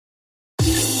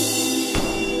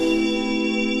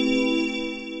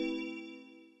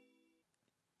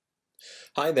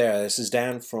Hi there, this is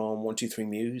Dan from 123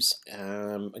 Muse.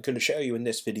 I'm going to show you in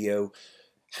this video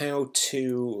how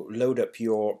to load up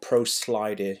your Pro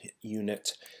Slider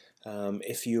unit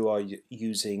if you are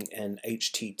using an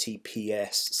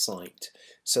HTTPS site.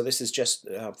 So this is just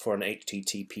for an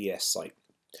HTTPS site.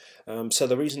 So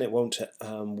the reason it won't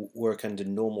work under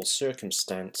normal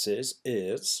circumstances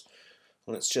is,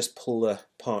 let's just pull the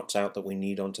parts out that we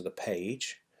need onto the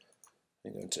page.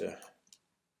 I'm going to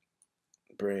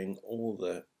bring all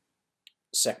the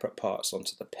separate parts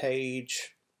onto the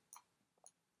page.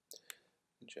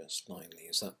 Just line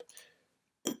these up.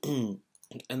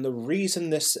 And the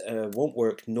reason this won't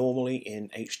work normally in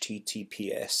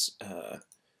HTTPS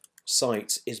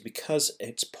sites is because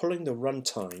it's pulling the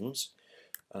runtimes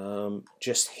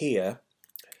just here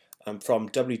from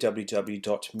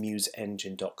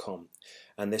www.museengine.com,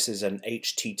 and this is an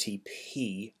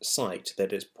HTTP site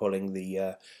that is pulling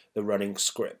the running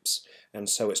scripts, and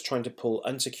so it's trying to pull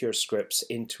unsecure scripts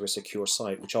into a secure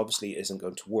site, which obviously isn't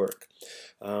going to work.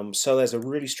 So there's a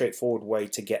really straightforward way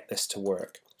to get this to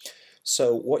work.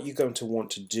 So what you're going to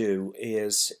want to do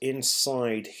is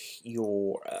inside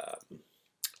your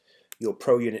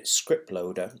ProUnit script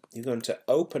loader, you're going to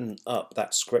open up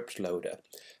that script loader,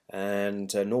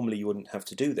 and normally you wouldn't have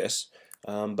to do this,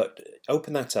 but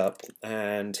open that up,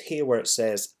 and here where it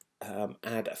says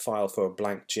add a file for a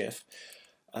blank GIF,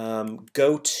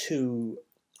 go to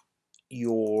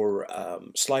your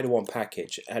Slider One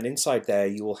package, and inside there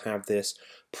you will have this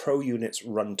ProUnit's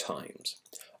runtimes.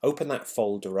 Open that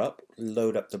folder up,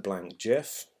 load up the blank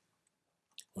GIF.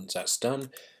 Once that's done,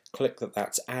 click that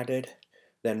that's added.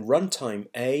 Then runtime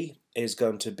A is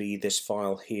going to be this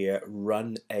file here,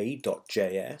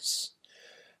 runa.js,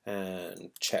 and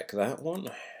check that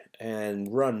one.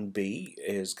 And run B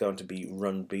is going to be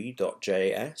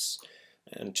runb.js,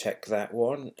 and check that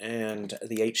one. And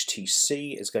the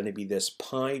HTC is going to be this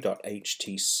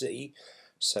pi.htc,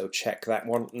 so check that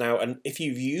one. Now, and if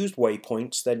you've used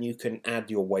waypoints, then you can add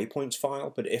your waypoints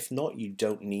file, but if not, you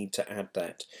don't need to add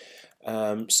that.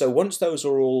 So once those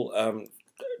are all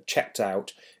checked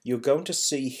out, you're going to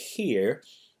see here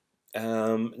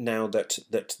now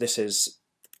that this is,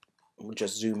 we'll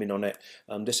just zoom in on it,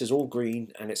 this is all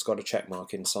green and it's got a check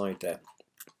mark inside there.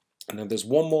 And then there's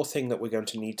one more thing that we're going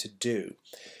to need to do,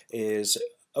 is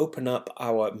open up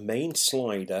our main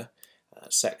slider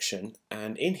section,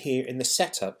 and in here in the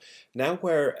setup, now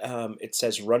where it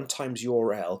says runtimes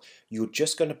URL, you're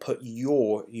just going to put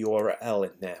your URL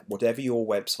in there, whatever your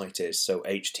website is. So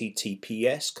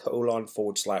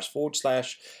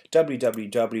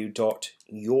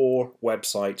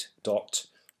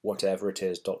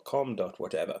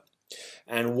https://www.yourwebsite.whatever.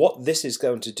 And what this is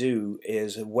going to do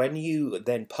is, when you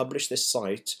then publish this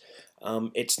site,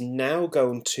 it's now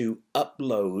going to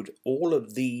upload all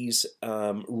of these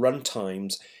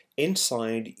runtimes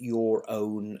inside your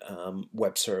own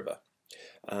web server.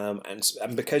 And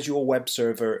because your web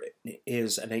server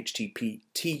is an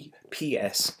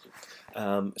HTTPS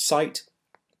site,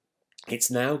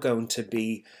 it's now going to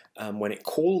be, when it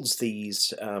calls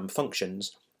these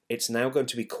functions, it's now going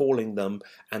to be calling them,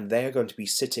 and they're going to be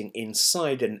sitting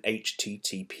inside an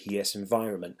HTTPS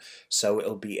environment, so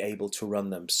it'll be able to run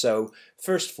them. So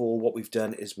first of all, what we've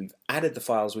done is we've added the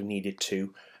files we needed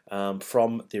to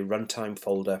from the runtime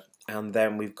folder, and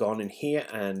then we've gone in here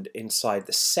and inside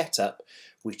the setup,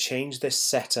 we changed this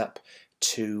setup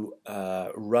to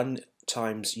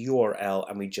runtimes URL,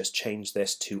 and we just changed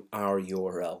this to our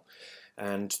URL.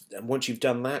 And once you've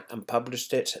done that and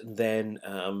published it, then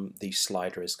the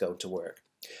slider is going to work.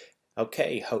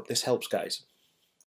 Okay, hope this helps, guys.